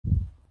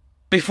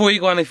Before you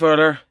go any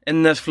further,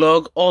 in this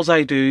vlog, all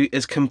I do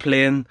is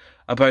complain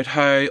about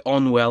how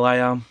unwell I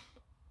am.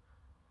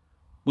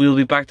 We'll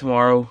be back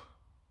tomorrow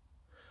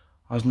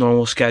as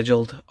normal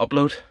scheduled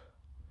upload.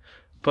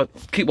 But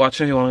keep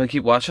watching if you want to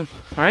keep watching,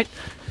 alright?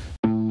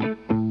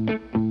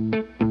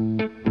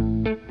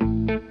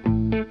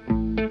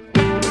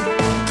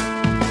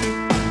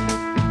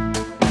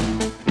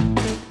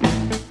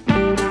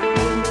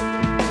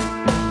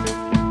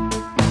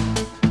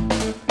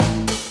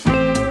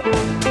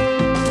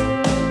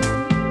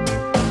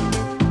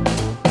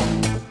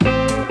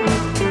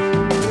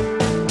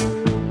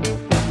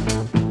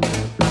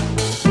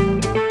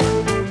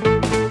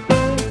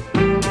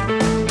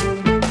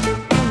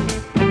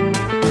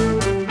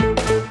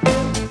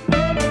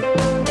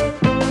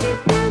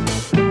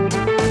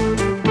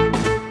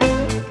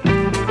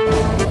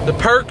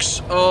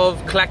 Perks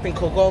of collecting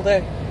coke all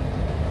day.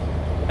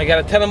 I get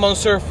a tin of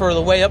Munster for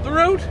the way up the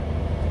road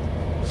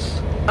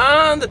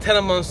and a tin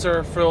of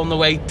Munster for on the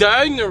way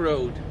down the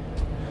road.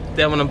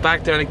 Then when I'm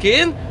back down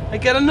again, I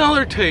get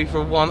another 2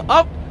 for 1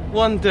 up,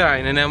 1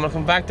 down. And then when I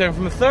come back down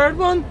from the third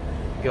one,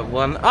 I get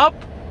 1 up,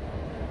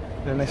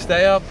 then I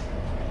stay up,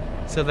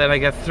 so then I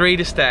get 3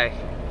 to stay.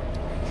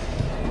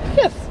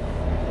 Yes.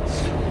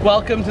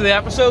 Welcome to the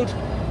episode.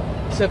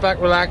 Sit back,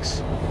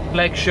 relax,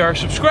 like, share,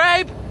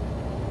 subscribe.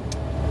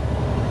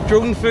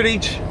 Drone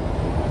footage.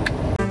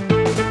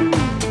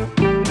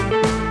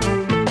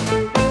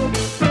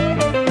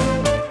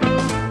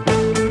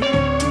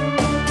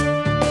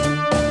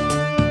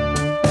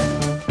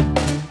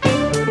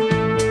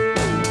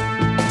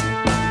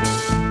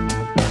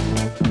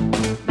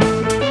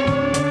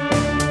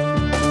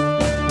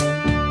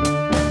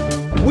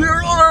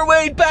 We're on our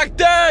way back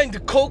down to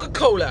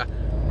Coca-Cola.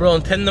 We're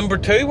on tin number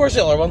 2. Where's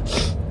the other one?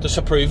 Just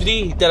to prove to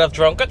you that I've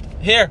drunk it.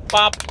 Here,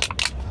 pop.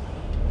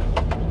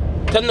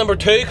 Tin number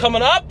 2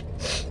 coming up.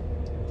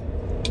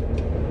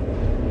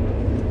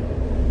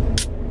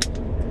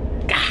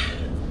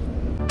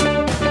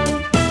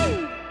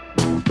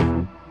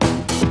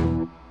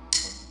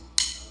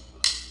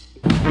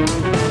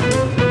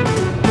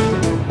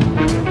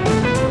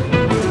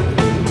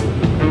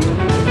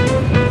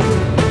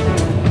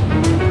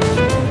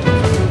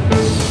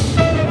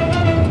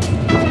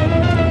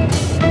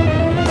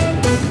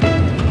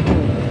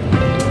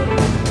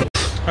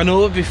 I know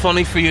it would be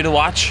funny for you to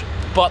watch,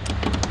 but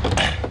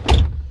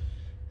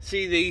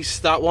see these,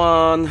 that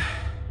one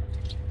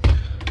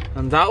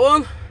and that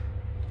one.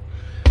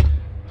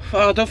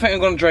 I don't think I'm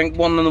going to drink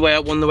one on the way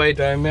up, one on the way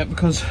down, mate,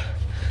 because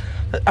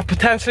I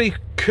potentially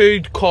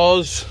could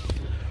cause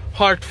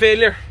heart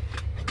failure.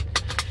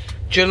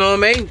 Do you know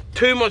what I mean?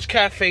 Too much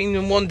caffeine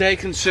in one day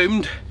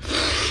consumed.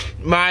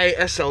 My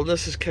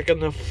illness is kicking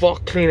the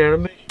fuck clean out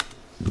of me.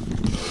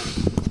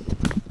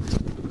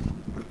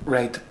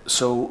 Right,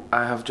 so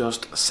I have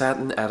just sat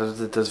and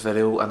edited this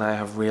video and I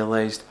have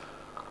realised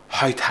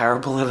how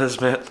terrible it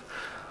is, mate.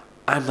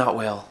 I'm not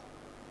well.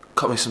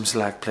 Cut me some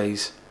slack,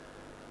 please.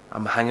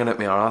 I'm hanging out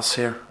my arse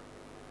here.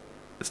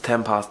 It's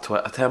 10 past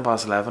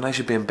 11. I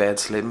should be in bed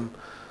sleeping.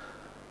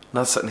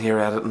 Not sitting here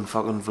editing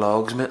fucking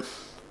vlogs, mate. Do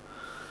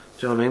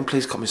you know what I mean?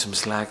 Please cut me some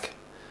slack.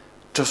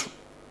 Just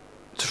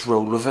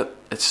roll with it.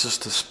 It's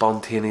just a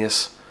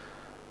spontaneous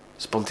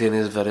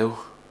video.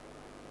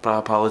 But I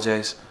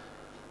apologise.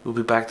 We'll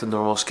be back to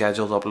normal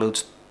scheduled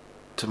uploads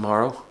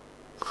tomorrow.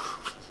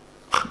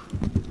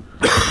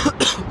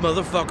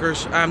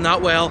 Motherfuckers, I'm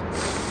not well,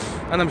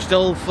 and I'm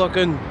still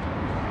fucking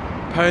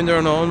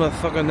pounding on with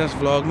fucking this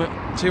vlog, mate.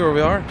 See where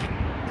we are.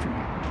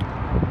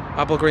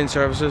 Apple Green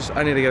Services.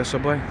 I need to get a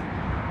Subway.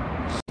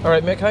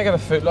 Alright, mate, can I get a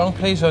footlong,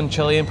 please, on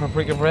chili and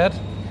paprika bread?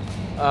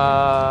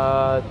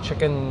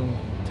 Chicken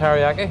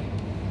teriyaki.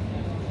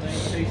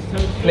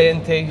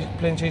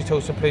 Plain cheese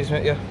toasted, please,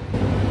 mate, yeah.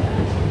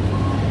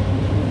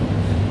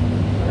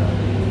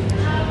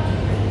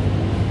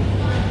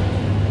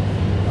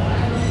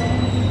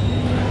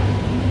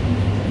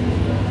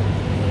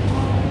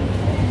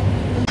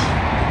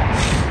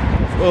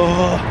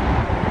 Oh,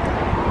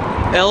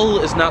 ill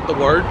is not the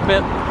word,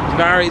 mate.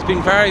 It's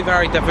been very,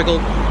 very difficult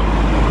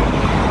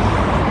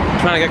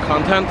trying to get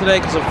content today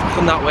because I'm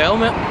fucking not well,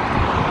 mate.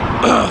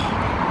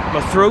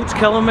 My throat's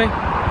killing me,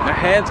 my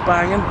head's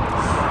banging,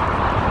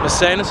 my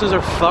sinuses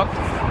are fucked.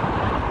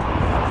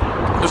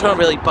 Just in a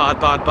really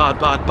bad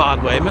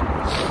way, mate.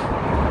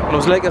 And I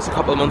was like this a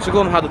couple of months ago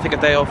and I had to take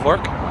a day off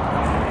work.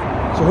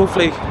 So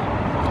hopefully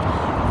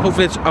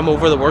I'm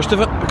over the worst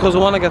of it, because I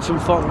want to get some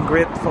fucking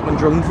great fucking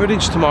drone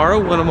footage tomorrow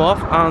when I'm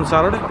off, and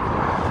Saturday.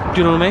 Do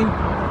you know what I mean?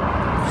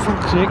 For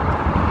fuck's sake.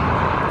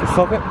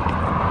 Fuck it.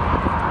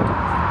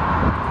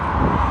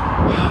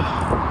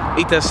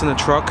 Eat this in the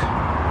truck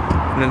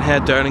and then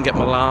head down and get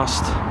my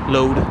last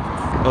load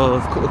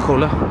of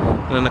Coca-Cola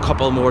and then a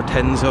couple more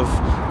tins of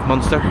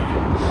Munster,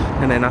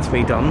 and then that's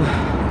me done.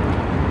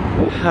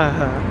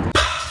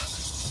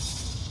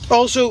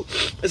 Also,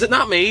 is it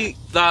not me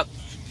that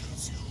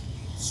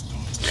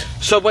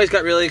Subways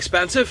got really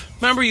expensive?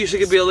 Remember, you used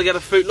to be able to get a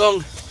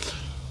footlong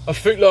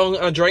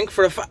and a drink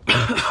for a five.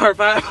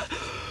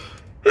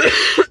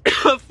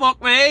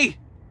 Fuck me.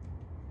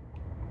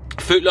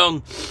 foot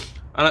long,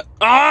 and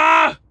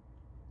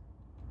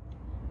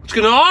what's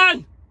going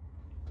on?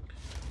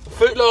 A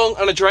foot long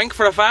and a drink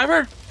for a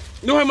 £5.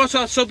 You know how much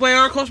that Subway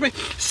hour cost me?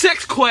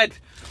 £6.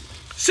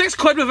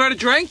 £6 without a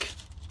drink.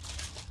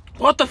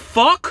 What the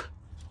fuck?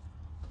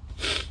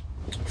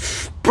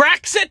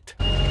 Brexit.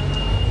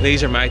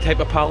 These are my type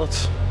of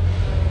pallets.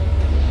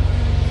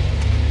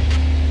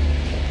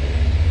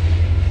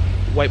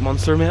 White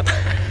Monster, mate.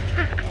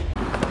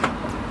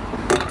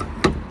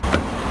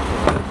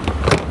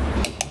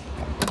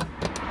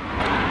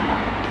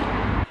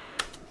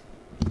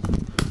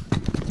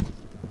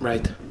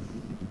 Right.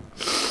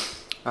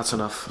 That's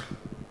enough.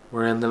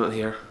 We're ending it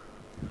here.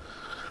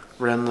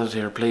 We're ending it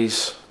here.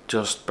 Please,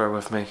 just bear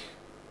with me.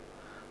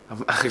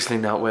 I'm actually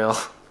not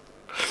well.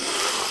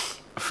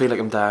 I feel like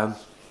I'm dying.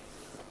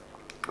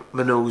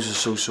 My nose is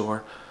so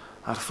sore.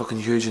 I had a fucking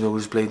huge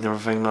nosebleed and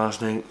everything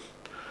last night.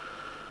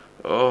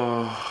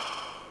 Oh,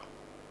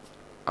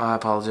 I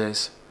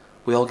apologise.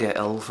 We all get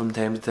ill from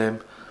time to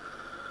time,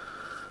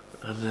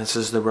 and this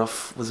is the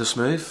rough with the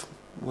smooth.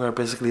 Where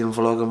basically I'm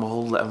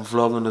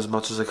vlogging as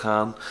much as I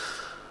can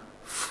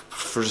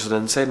for just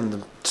an insight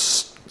and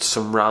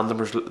some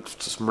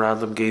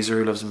random geezer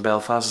who lives in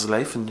Belfast's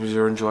life and who's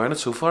enjoying it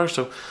so far.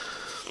 So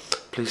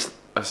please,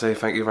 I say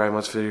thank you very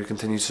much for your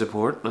continued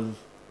support, and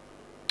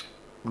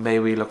may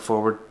we look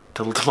forward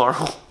till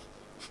tomorrow.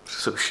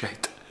 So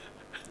shite.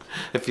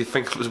 If you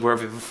think it was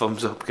worthy of a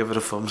thumbs up, give it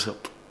a thumbs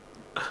up.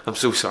 I'm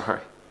so sorry.